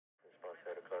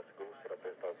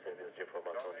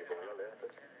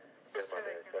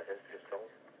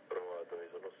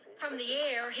From the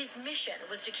air, his mission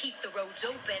was to keep the roads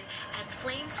open as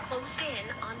flames closed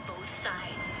in on both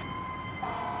sides.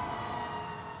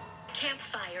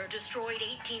 Campfire destroyed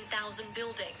 18,000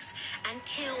 buildings and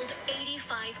killed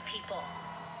 85 people.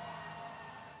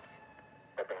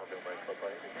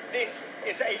 This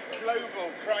is a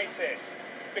global crisis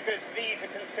because these are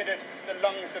considered the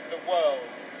lungs of the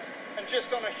world. And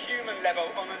just on a human level,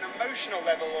 on an emotional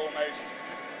level almost,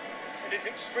 it is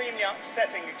extremely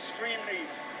upsetting, extremely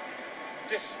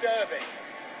disturbing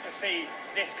to see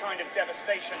this kind of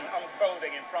devastation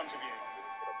unfolding in front of you.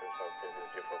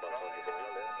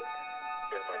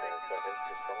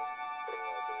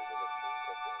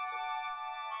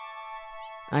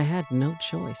 I had no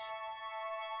choice.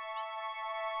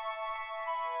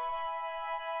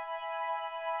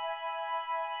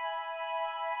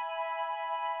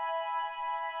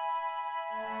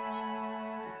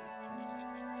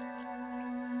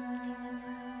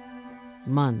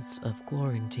 Months of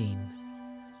quarantine.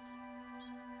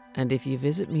 And if you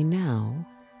visit me now,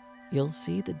 you'll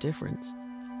see the difference.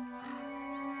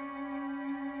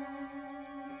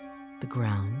 The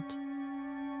ground,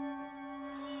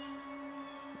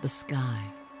 the sky,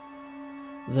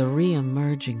 the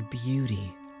re-emerging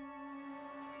beauty,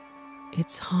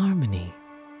 its harmony,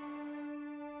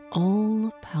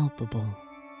 all palpable.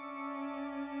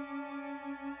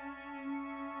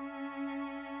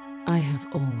 I have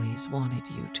always wanted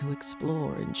you to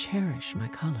explore and cherish my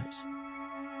colors.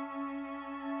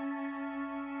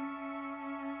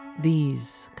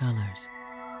 These colors.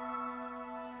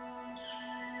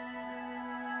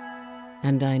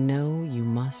 And I know you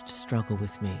must struggle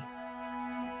with me.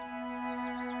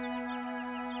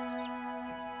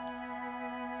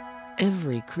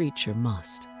 Every creature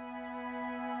must.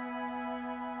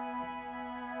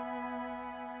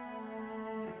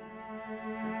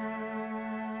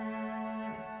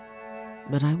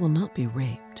 But I will not be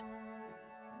raped.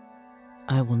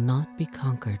 I will not be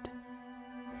conquered.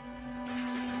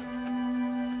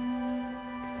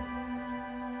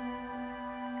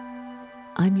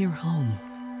 I'm your home,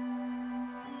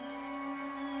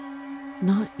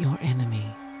 not your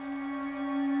enemy.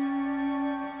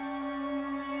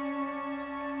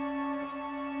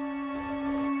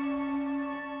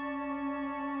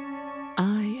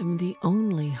 I am the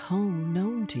only home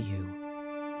known to you.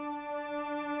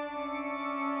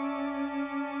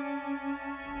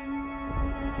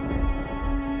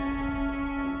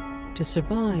 To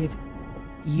survive,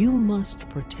 you must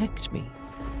protect me.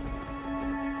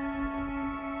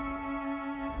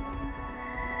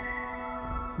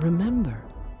 Remember,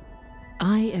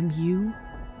 I am you.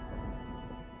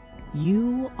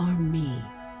 You are me.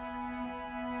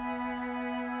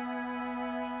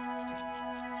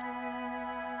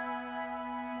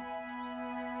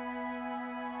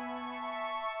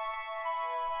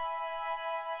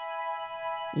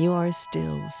 You are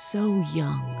still so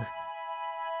young.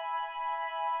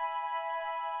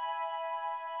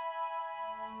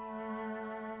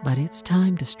 But it's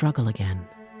time to struggle again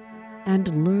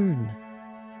and learn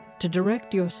to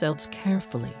direct yourselves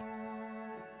carefully,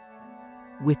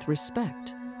 with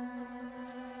respect,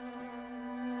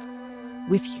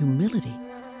 with humility.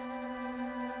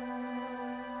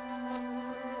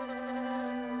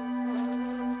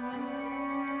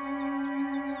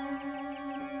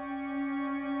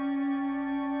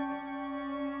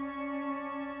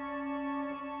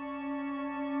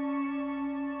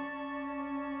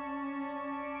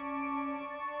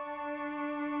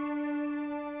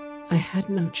 I had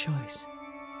no choice.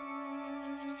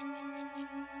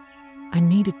 I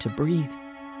needed to breathe.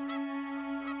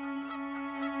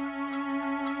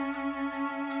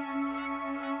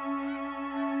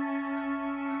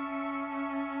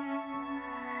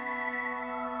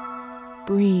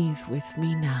 Breathe with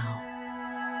me now.